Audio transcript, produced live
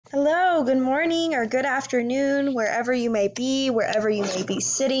Hello, good morning or good afternoon, wherever you may be, wherever you may be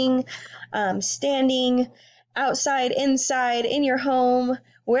sitting, standing, outside, inside, in your home,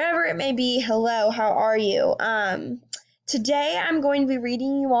 wherever it may be. Hello, how are you? Today I'm going to be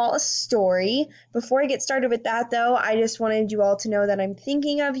reading you all a story. Before I get started with that, though, I just wanted you all to know that I'm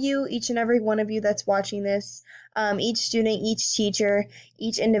thinking of you, each and every one of you that's watching this, each student, each teacher,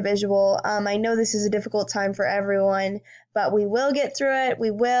 each individual. I know this is a difficult time for everyone, but we will get through it.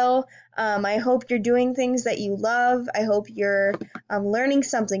 We will. I hope you're doing things that you love. I hope you're learning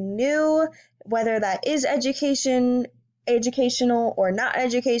something new, whether that is educational or not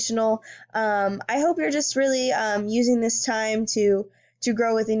educational. I hope you're just really using this time to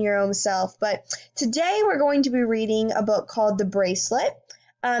grow within your own self. But today we're going to be reading a book called The Bracelet.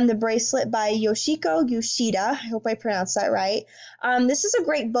 The Bracelet by Yoshiko Yoshida. I hope I pronounced that right. This is a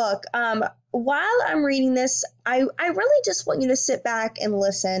great book. While I'm reading this, I really just want you to sit back and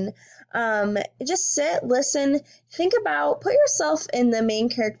listen. Just sit, listen, put yourself in the main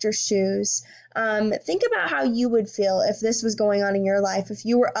character's shoes. Think about how you would feel if this was going on in your life, if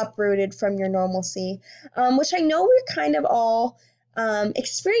you were uprooted from your normalcy, which I know we're kind of all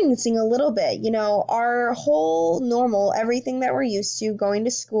experiencing a little bit. Our whole normal, everything that we're used to, going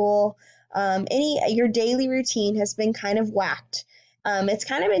to school, your daily routine has been kind of whacked. It's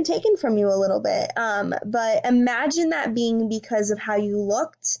kind of been taken from you a little bit. But imagine that being because of how you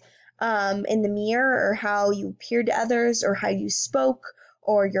looked in the mirror, or how you appeared to others, or how you spoke,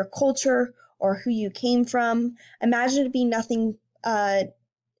 or your culture, or who you came from. Imagine it being nothing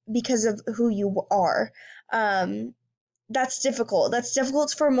because of who you are. That's difficult. That's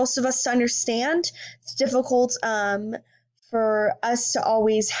difficult for most of us to understand. It's difficult for us to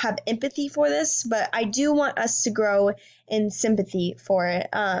always have empathy for this, but I do want us to grow in sympathy for it.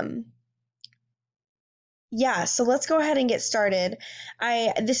 Yeah, so let's go ahead and get started.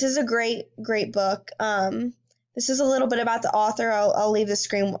 This is a great book. This is a little bit about the author. I'll leave the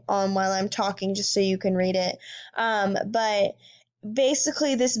screen on while I'm talking just so you can read it. But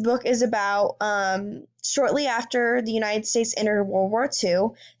basically, this book is about shortly after the United States entered World War II.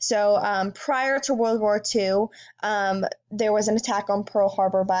 So prior to World War II, there was an attack on Pearl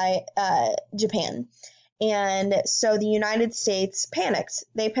Harbor by Japan. And so the United States panicked.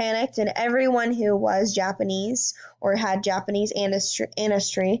 They panicked, and everyone who was Japanese or had Japanese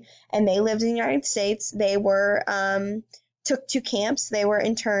ancestry and they lived in the United States, they were took to camps. They were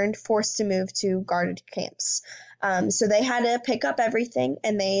interned, forced to move to guarded camps. So they had to pick up everything,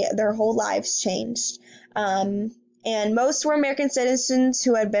 and their whole lives changed. And most were American citizens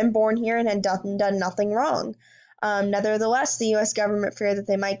who had been born here and had done nothing wrong. Nevertheless, the U.S. government feared that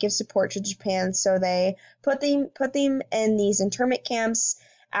they might give support to Japan, so they put them in these internment camps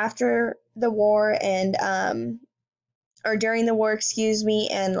after the war or during the war, excuse me,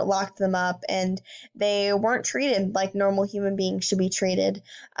 and locked them up. And they weren't treated like normal human beings should be treated.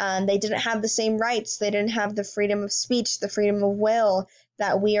 They didn't have the same rights. They didn't have the freedom of speech, the freedom of will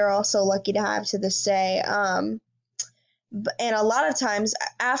that we are also lucky to have to this day. And a lot of times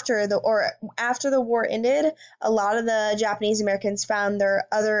after the war ended, a lot of the Japanese Americans found that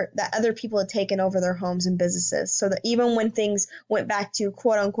other people had taken over their homes and businesses. So that even when things went back to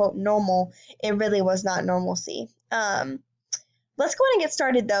quote unquote normal, it really was not normalcy. Let's go ahead and get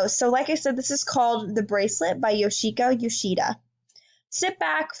started though. So like I said, this is called The Bracelet by Yoshiko Yoshida. Sit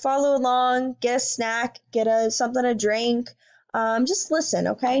back, follow along, get a snack, something to drink. Just listen,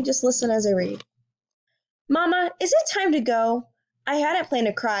 okay? Just listen as I read. Mama, is it time to go? I hadn't planned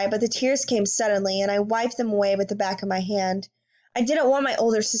to cry, but the tears came suddenly, and I wiped them away with the back of my hand. I didn't want my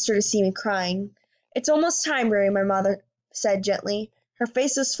older sister to see me crying. It's almost time, Ruri, my mother said gently. Her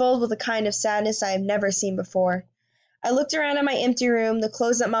face was filled with a kind of sadness I have never seen before. I looked around at my empty room, the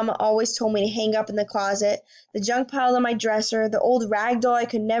clothes that Mama always told me to hang up in the closet, the junk pile on my dresser, the old rag doll I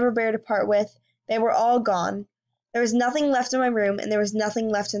could never bear to part with. They were all gone. There was nothing left in my room, and there was nothing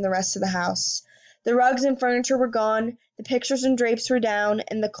left in the rest of the house. The rugs and furniture were gone, the pictures and drapes were down,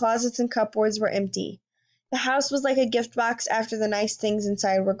 and the closets and cupboards were empty. The house was like a gift box after the nice things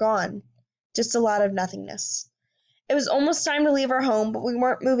inside were gone. Just a lot of nothingness. It was almost time to leave our home, but we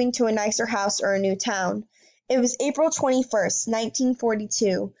weren't moving to a nicer house or a new town. It was April 21st,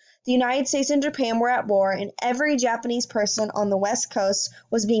 1942. The United States and Japan were at war, and every Japanese person on the West Coast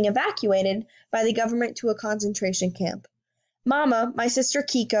was being evacuated by the government to a concentration camp. Mama, my sister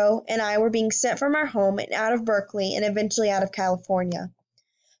Kiko, and I were being sent from our home and out of Berkeley and eventually out of California.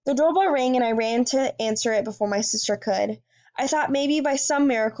 The doorbell rang and I ran to answer it before my sister could. I thought maybe by some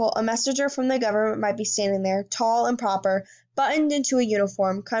miracle a messenger from the government might be standing there, tall and proper, buttoned into a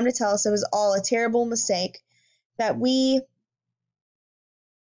uniform, come to tell us it was all a terrible mistake, that we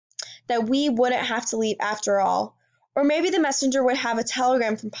that we wouldn't have to leave after all. Or maybe the messenger would have a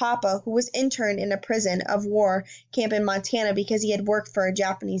telegram from Papa, who was interned in a prison of war camp in Montana because he had worked for a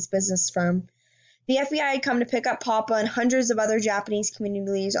Japanese business firm. The FBI had come to pick up Papa and hundreds of other Japanese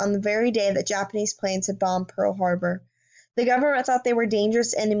community leaders on the very day that Japanese planes had bombed Pearl Harbor. The government thought they were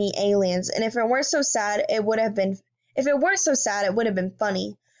dangerous enemy aliens, and if it weren't so sad, it would have been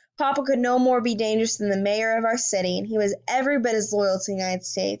funny. Papa could no more be dangerous than the mayor of our city, and he was every bit as loyal to the United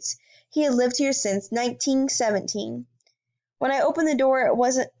States. He had lived here since 1917. When I opened the door, it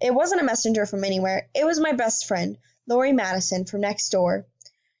wasn't a messenger from anywhere. It was my best friend, Lori Madison, from next door.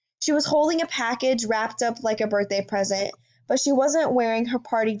 She was holding a package wrapped up like a birthday present, but she wasn't wearing her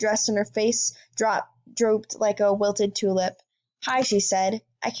party dress and her face drooped like a wilted tulip. "Hi," she said.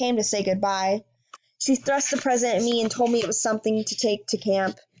 "I came to say goodbye." She thrust the present at me and told me it was something to take to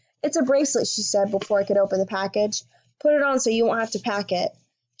camp. "It's a bracelet," she said before I could open the package. "Put it on so you won't have to pack it."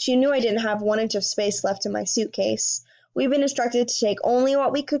 She knew I didn't have 1 inch of space left in my suitcase. We'd been instructed to take only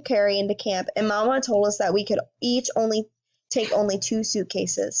what we could carry into camp, and Mama told us that we could each take only 2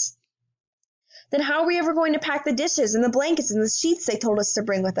 suitcases. "Then how are we ever going to pack the dishes and the blankets and the sheets they told us to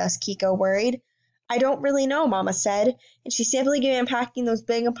bring with us?" Kiko worried. "I don't really know," Mama said, and she simply began packing those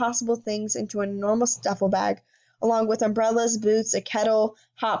big impossible things into an enormous duffel bag, along with umbrellas, boots, a kettle,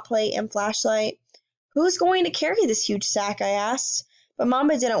 hot plate, and flashlight. "Who's going to carry this huge sack?" I asked. But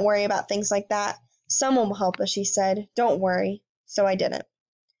Mama didn't worry about things like that. "Someone will help us," she said. "Don't worry." So I didn't.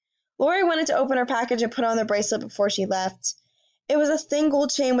 Lori wanted to open her package and put on the bracelet before she left. It was a thin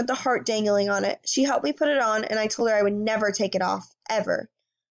gold chain with the heart dangling on it. She helped me put it on, and I told her I would never take it off, ever.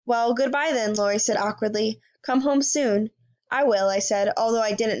 "Well, goodbye then," Lori said awkwardly. "Come home soon." "I will," I said, although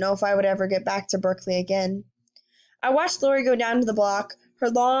I didn't know if I would ever get back to Berkeley again. I watched Lori go down to the block, her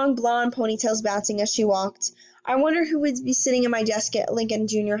long blonde ponytails bouncing as she walked. I wondered who would be sitting at my desk at Lincoln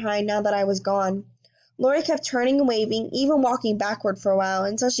Junior High now that I was gone. Lori kept turning and waving, even walking backward for a while,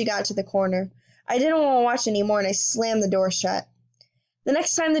 until she got to the corner. I didn't want to watch anymore, and I slammed the door shut. The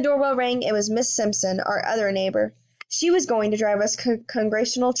next time the doorbell rang, it was Miss Simpson, our other neighbor. She was going to drive us to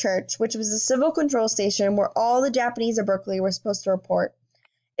Congregational Church, which was the civil control station where all the Japanese of Berkeley were supposed to report.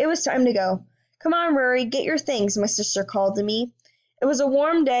 It was time to go. "Come on, Rory, get your things," my sister called to me. It was a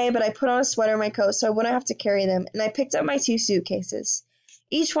warm day, but I put on a sweater and my coat so I wouldn't have to carry them, and I picked up my 2 suitcases.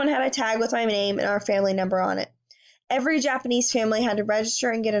 Each one had a tag with my name and our family number on it. Every Japanese family had to register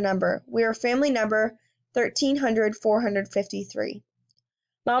and get a number. We were family number 1300-453.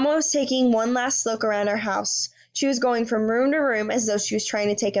 Mama was taking one last look around our house. She was going from room to room as though she was trying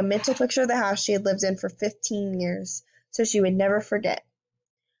to take a mental picture of the house she had lived in for 15 years, so she would never forget.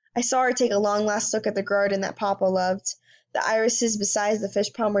 I saw her take a long last look at the garden that Papa loved. The irises beside the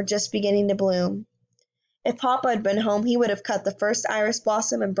fish pond were just beginning to bloom. If Papa had been home, he would have cut the first iris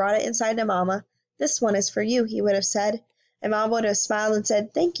blossom and brought it inside to Mama. "This one is for you," he would have said. And Mama would have smiled and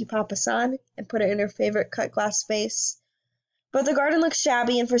said, "Thank you, Papa-san," and put it in her favorite cut glass vase. But the garden looked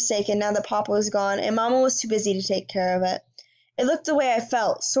shabby and forsaken now that Papa was gone, and Mama was too busy to take care of it. It looked the way I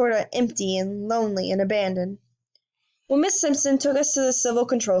felt, sort of empty and lonely and abandoned. When Miss Simpson took us to the civil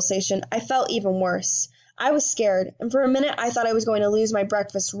control station, I felt even worse. I was scared, and for a minute I thought I was going to lose my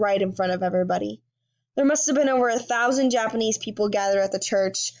breakfast right in front of everybody. There must have been over 1,000 Japanese people gathered at the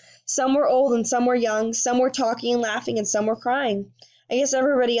church. Some were old and some were young, some were talking and laughing, and some were crying. I guess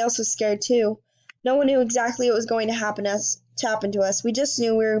everybody else was scared too. No one knew exactly what was going to happen to us. We just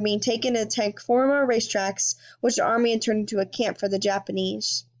knew we were being taken to Tanforma racetracks, which the army had turned into a camp for the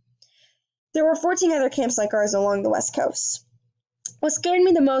Japanese. There were 14 other camps like ours along the West Coast. What scared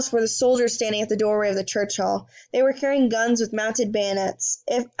me the most were the soldiers standing at the doorway of the church hall. They were carrying guns with mounted bayonets.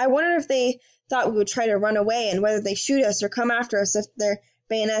 I wondered if they thought we would try to run away and whether they shoot us or come after us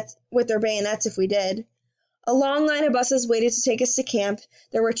with their bayonets if we did. A long line of buses waited to take us to camp.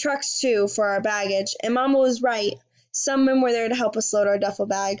 There were trucks, too, for our baggage, and Mama was right. Some men were there to help us load our duffel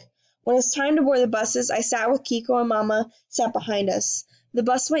bag. When it was time to board the buses, I sat with Kiko and Mama sat behind us. The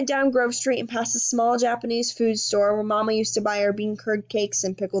bus went down Grove Street and past a small Japanese food store where Mama used to buy her bean curd cakes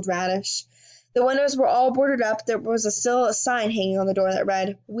and pickled radish. The windows were all boarded up. There was still a sign hanging on the door that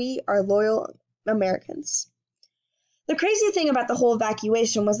read, "We are loyal Americans." The crazy thing about the whole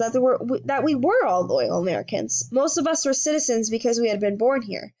evacuation was that we were all loyal Americans. Most of us were citizens because we had been born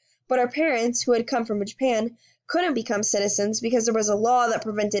here, but our parents, who had come from Japan, couldn't become citizens because there was a law that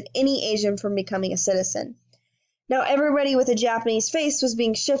prevented any Asian from becoming a citizen. Now everybody with a Japanese face was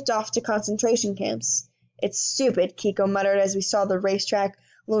being shipped off to concentration camps. "It's stupid," Kiko muttered as we saw the racetrack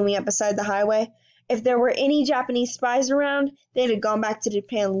looming up beside the highway. "If there were any Japanese spies around, they'd have gone back to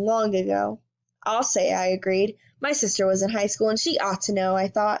Japan long ago." "I'll say," I agreed. "My sister was in high school and she ought to know," I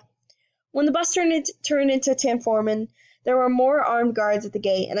thought. When the bus turned into Tanforman, there were more armed guards at the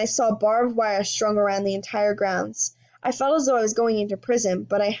gate, and I saw barbed wire strung around the entire grounds. I felt as though I was going into prison,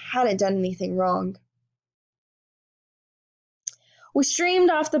 but I hadn't done anything wrong. We streamed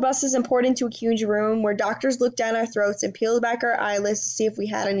off the buses and poured into a huge room where doctors looked down our throats and peeled back our eyelids to see if we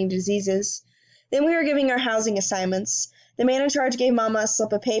had any diseases. Then we were giving our housing assignments. The man in charge gave Mama a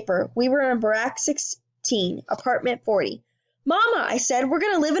slip of paper. We were in Barack 16, apartment 40. Mama, I said, we're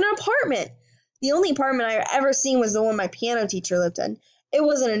going to live in an apartment. The only apartment I had ever seen was the one my piano teacher lived in. It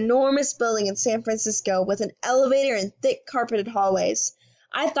was an enormous building in San Francisco with an elevator and thick carpeted hallways.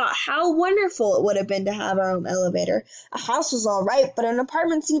 I thought how wonderful it would have been to have our own elevator. A house was all right, but an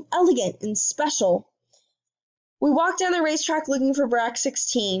apartment seemed elegant and special. We walked down the racetrack looking for Barack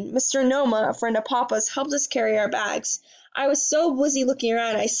 16. Mr. Noma, a friend of Papa's, helped us carry our bags. I was so busy looking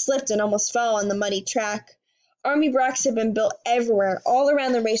around I slipped and almost fell on the muddy track. Army barracks had been built everywhere, all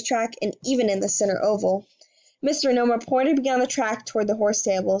around the racetrack and even in the center oval. Mr. Noma pointed beyond the track toward the horse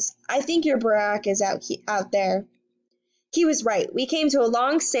stables. I think your barrack is out there. He was right. We came to a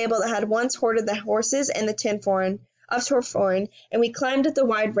long stable that had once hoarded the horses and the Tanforan, and we climbed up the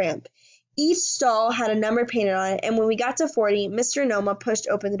wide ramp. Each stall had a number painted on it, and when we got to 40, Mr. Noma pushed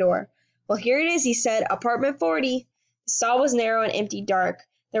open the door. Well, here it is, he said, apartment 40. The stall was narrow and empty, dark.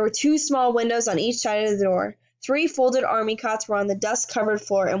 There were 2 small windows on each side of the door. 3 folded army cots were on the dust-covered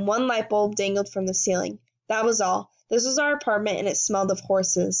floor, and 1 light bulb dangled from the ceiling. That was all. This was our apartment, and it smelled of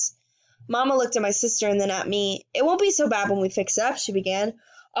horses. Mama looked at my sister and then at me. It won't be so bad when we fix it up, she began.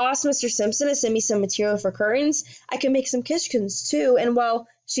 I'll ask Mr. Simpson to send me some material for curtains. I can make some cushions, too, and, well,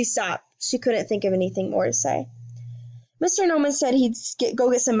 she stopped. She couldn't think of anything more to say. Mr. Noman said he'd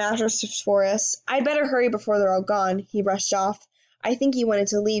go get some mattresses for us. I'd better hurry before they're all gone. He rushed off. I think he wanted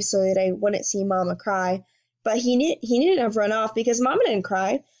to leave so that I wouldn't see Mama cry. But he needn't have run off because Mama didn't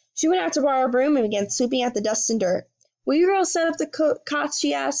cry. She went out to borrow a broom and began sweeping out the dust and dirt. Will you girls set up the cots,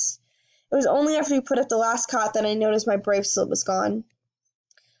 she asked. It was only after we put up the last cot that I noticed my bracelet was gone.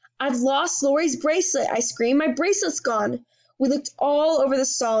 I've lost Lori's bracelet, I screamed. My bracelet's gone. We looked all over the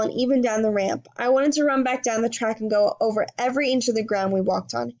stall and even down the ramp. I wanted to run back down the track and go over every inch of the ground we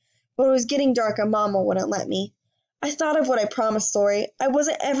walked on, but it was getting dark and Mama wouldn't let me. I thought of what I promised Lori. I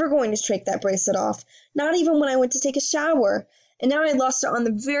wasn't ever going to take that bracelet off, not even when I went to take a shower. And now I lost it on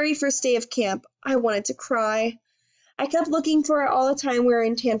the very first day of camp. I wanted to cry. I kept looking for it all the time we were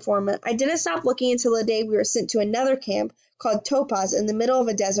in Tanforma. I didn't stop looking until the day we were sent to another camp called Topaz in the middle of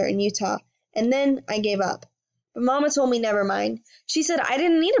a desert in Utah. And then I gave up. But Mama told me never mind. She said I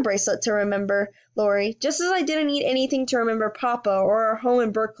didn't need a bracelet to remember Lori, just as I didn't need anything to remember Papa or our home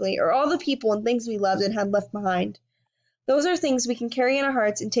in Berkeley or all the people and things we loved and had left behind. Those are things we can carry in our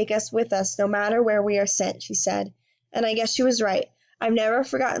hearts and take us with us no matter where we are sent, she said. And I guess she was right. I've never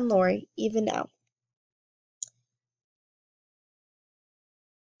forgotten Lori, even now.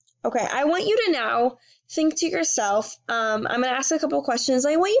 Okay, I want you to now think to yourself. I'm going to ask a couple of questions.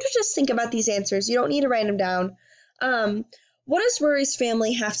 I want you to just think about these answers. You don't need to write them down. What does Rory's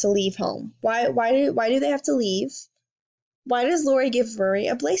family have to leave home? Why do they have to leave? Why does Lori give Rory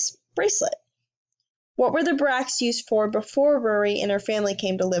a bracelet? What were the barracks used for before Rory and her family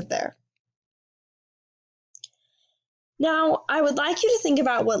came to live there? Now, I would like you to think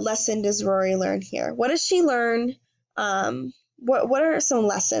about what lesson does Rory learn here? What does she learn? What are some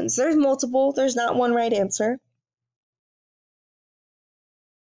lessons? There's multiple. There's not one right answer.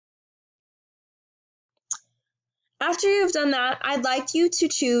 After you've done that, I'd like you to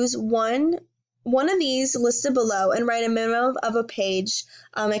choose one of these listed below and write a minimum of a page.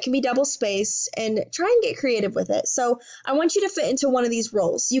 It can be double-spaced, and try and get creative with it. So I want you to fit into one of these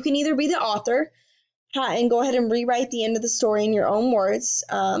roles. You can either be the author and go ahead and rewrite the end of the story in your own words,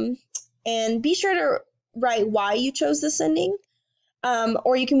 and be sure to write why you chose this ending.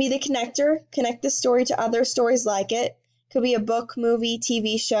 Or you can be the connector, connect the story to other stories like it. Could be a book, movie,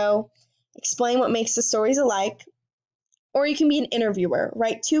 TV show. Explain what makes the stories alike. Or you can be an interviewer.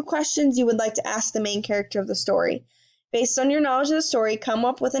 Write 2 questions you would like to ask the main character of the story. Based on your knowledge of the story, come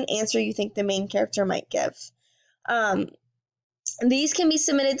up with an answer you think the main character might give. These can be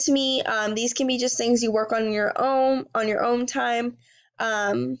submitted to me. These can be just things you work on your own time.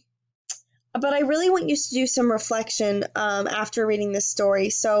 But I really want you to do some reflection after reading this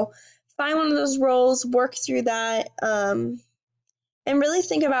story. So find one of those roles, work through that, and really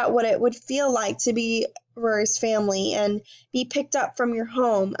think about what it would feel like to be Rory's family and be picked up from your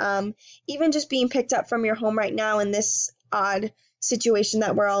home. Even just being picked up from your home right now in this odd situation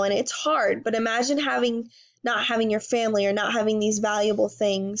that we're all in. It's hard, but imagine not having your family or not having these valuable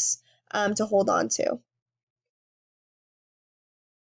things to hold on to.